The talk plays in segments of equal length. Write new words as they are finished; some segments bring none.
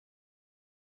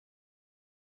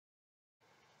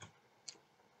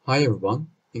Hi everyone,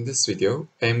 in this video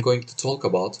I am going to talk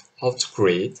about how to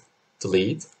create,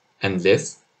 delete, and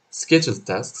list scheduled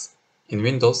tasks in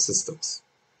Windows systems.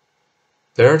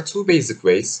 There are two basic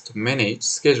ways to manage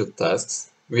scheduled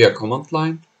tasks via command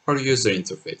line or user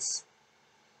interface.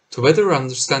 To better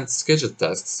understand scheduled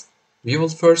tasks, we will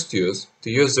first use the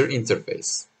user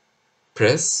interface.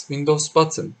 Press Windows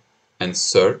button and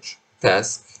search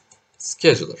Task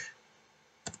Scheduler.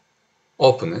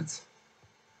 Open it.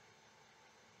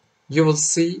 You will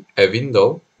see a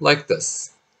window like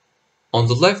this. On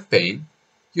the left pane,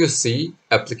 you see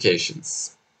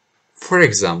Applications. For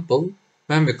example,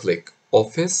 when we click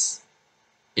Office,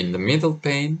 in the middle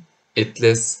pane, it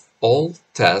lists all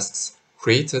tasks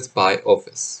created by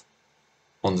Office.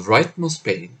 On the rightmost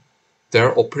pane, there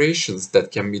are operations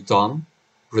that can be done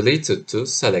related to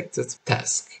selected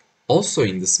task. Also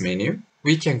in this menu,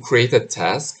 we can create a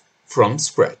task from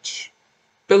scratch.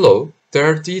 Below, there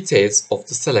are details of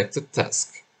the selected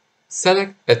task.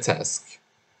 Select a task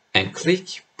and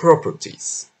click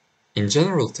Properties. In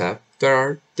General tab, there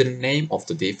are the name of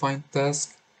the defined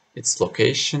task, its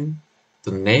location,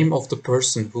 the name of the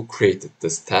person who created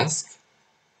this task,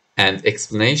 and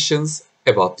explanations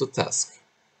about the task.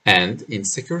 And in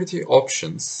Security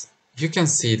Options, you can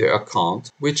see the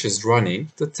account which is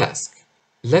running the task.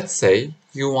 Let's say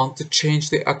you want to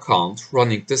change the account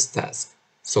running this task,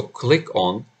 so click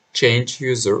on Change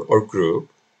User or Group.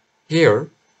 Here,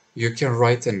 you can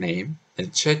write a name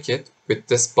and check it with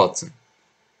this button.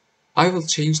 I will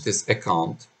change this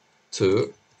account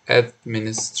to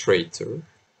Administrator.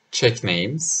 Check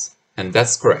Names, and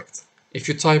that's correct. If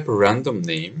you type a random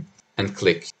name and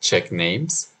click Check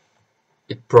Names,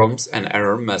 it prompts an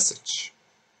error message.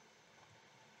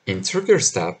 In Triggers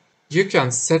tab, you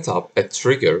can set up a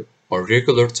trigger or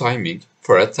regular timing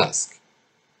for a task.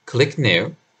 Click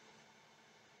New,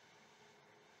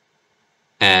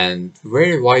 and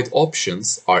very wide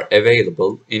options are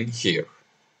available in here.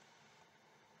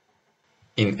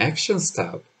 In Actions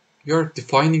tab, you are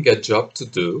defining a job to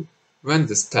do when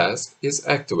this task is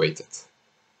activated.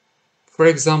 For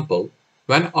example,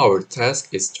 when our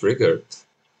task is triggered,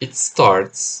 it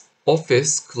starts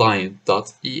Office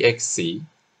Client.exe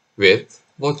with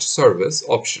Watch Service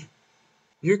option.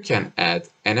 You can add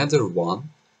another one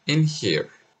in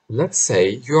here. Let's say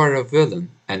you are a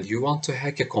villain and you want to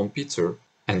hack a computer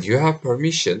and you have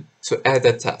permission to add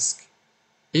a task.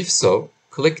 If so,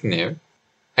 click New.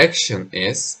 Action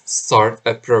is Start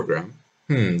a program.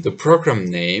 The program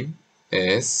name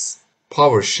is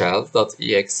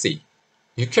PowerShell.exe.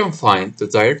 You can find the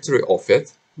directory of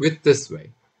it with this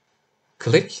way.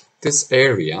 Click this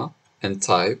area and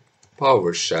type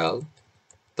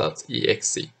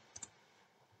PowerShell.exe.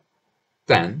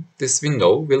 Then this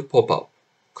window will pop up.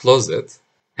 Close it,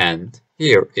 and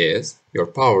here is your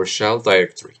PowerShell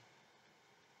directory.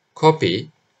 Copy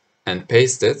and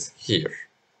paste it here.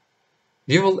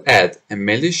 We will add a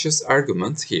malicious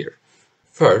argument here.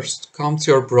 First, come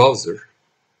to your browser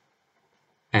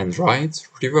and write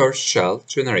reverse shell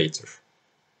generator.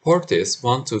 Port is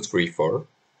 1234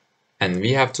 and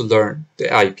we have to learn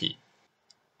the IP.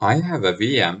 I have a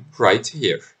VM right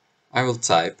here. I will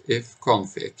type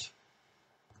ifconfig.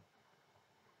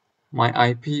 My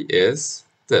IP is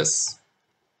this.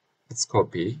 Let's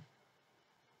copy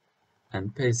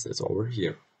and paste it over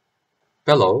here.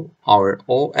 Below, our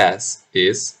OS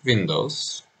is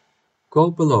Windows.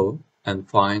 Go below and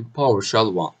find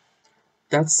PowerShell 1.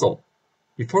 That's all.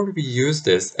 Before we use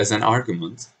this as an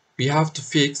argument, we have to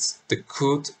fix the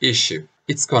code issue.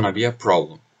 It's gonna be a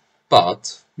problem.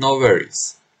 But no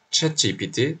worries.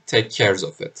 ChatGPT takes care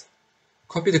of it.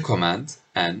 Copy the command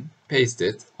and paste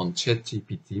it on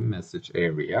ChatGPT message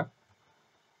area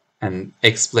and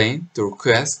explain the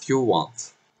request you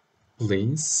want.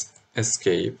 Please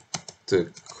escape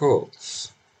the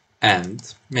codes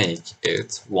and make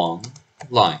it one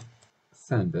line.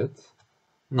 Send it.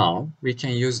 Now we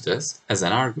can use this as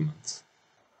an argument.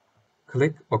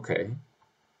 Click OK.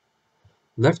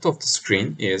 Left of the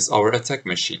screen is our attack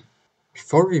machine.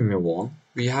 Before we move on,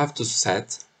 we have to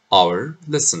set our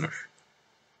listener.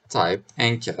 Type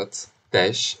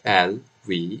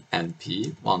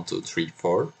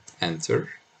ncat-lvnp1234, enter,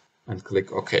 and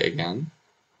click OK again.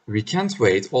 We can't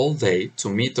wait all day to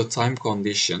meet the time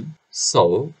condition,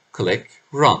 so click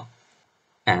Run.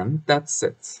 And that's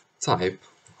it. Type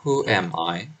Who am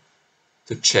I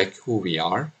to check who we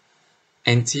are.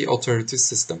 Anti-authority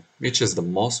system, which is the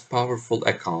most powerful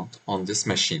account on this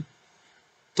machine.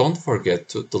 Don't forget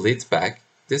to delete back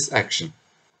this action.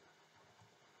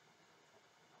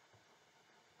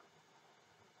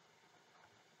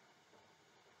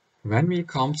 When we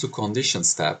come to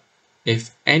Conditions tab,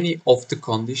 If any of the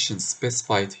conditions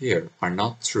specified here are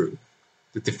not true,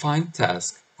 the defined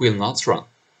task will not run.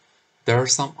 There are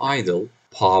some idle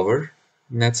power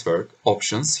network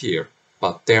options here,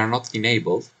 but they are not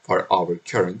enabled for our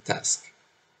current task.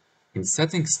 In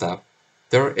Settings tab,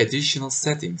 there are additional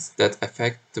settings that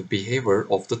affect the behavior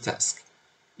of the task.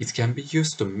 It can be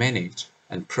used to manage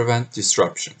and prevent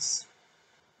disruptions.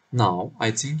 Now,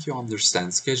 I think you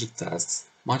understand scheduled tasks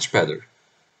much better.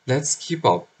 Let's keep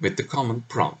up with the command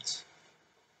prompt.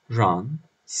 Run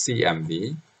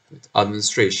CMD with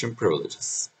administration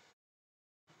privileges.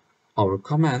 Our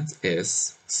command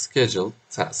is scheduled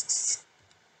tasks.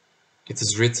 It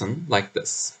is written like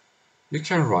this. You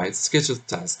can write scheduled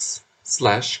tasks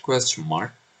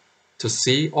 /? to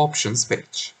see options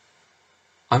page.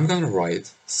 I'm gonna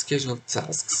write scheduled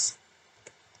tasks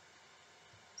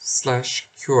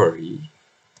 /query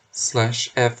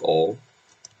 /fo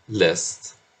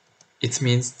list. It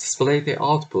means display the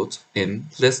output in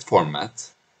list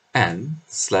format, and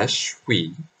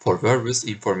 /v for verbose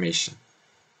information.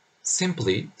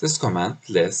 Simply, this command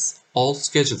lists all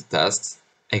scheduled tasks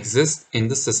exist in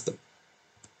the system.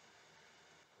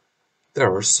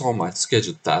 There are so much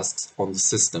scheduled tasks on the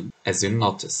system, as you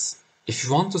notice. If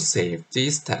you want to save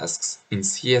these tasks in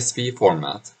CSV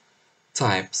format,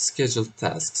 type scheduled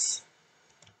tasks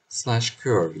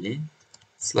 /query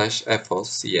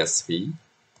 /focsv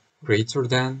greater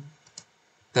than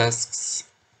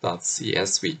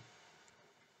tasks.csv.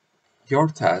 Your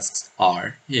tasks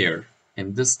are here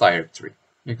in this directory.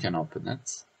 You can open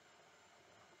it.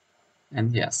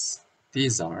 And yes,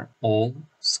 these are all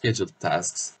scheduled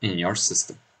tasks in your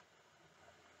system.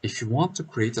 If you want to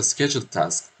create a scheduled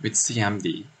task with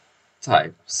CMD,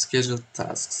 type scheduled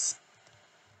tasks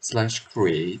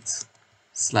 /create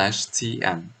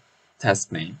 /tn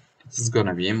task name. It is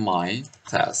gonna be my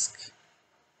task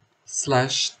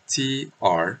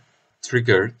 /tr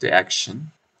trigger the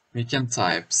action. We can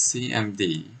type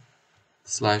cmd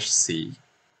 /c.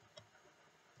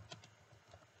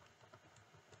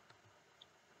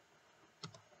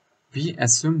 We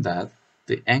assume that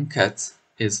the encat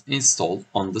is installed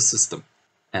on the system,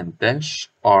 and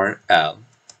 -rl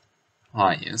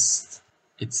highest,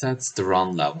 it sets the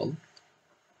run level,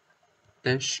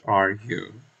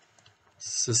 -ru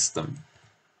system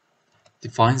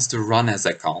defines the run as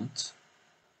account,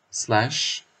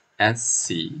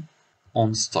 /sc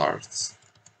on start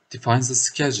defines the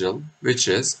schedule, which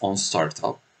is on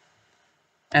startup.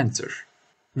 Enter.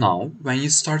 Now, when you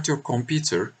start your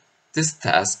computer, this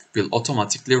task will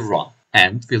automatically run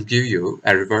and will give you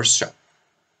a reverse shot.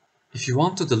 If you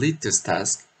want to delete this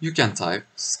task, you can type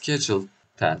scheduled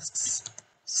tasks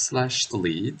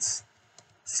 /delete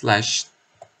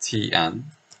 /tn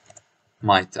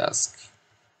my task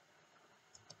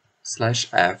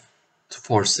 /f to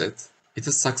force it. It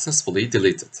is successfully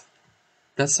deleted.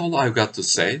 That's all I've got to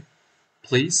say.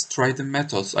 Please try the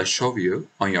methods I show you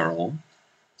on your own.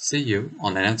 See you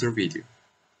on another video.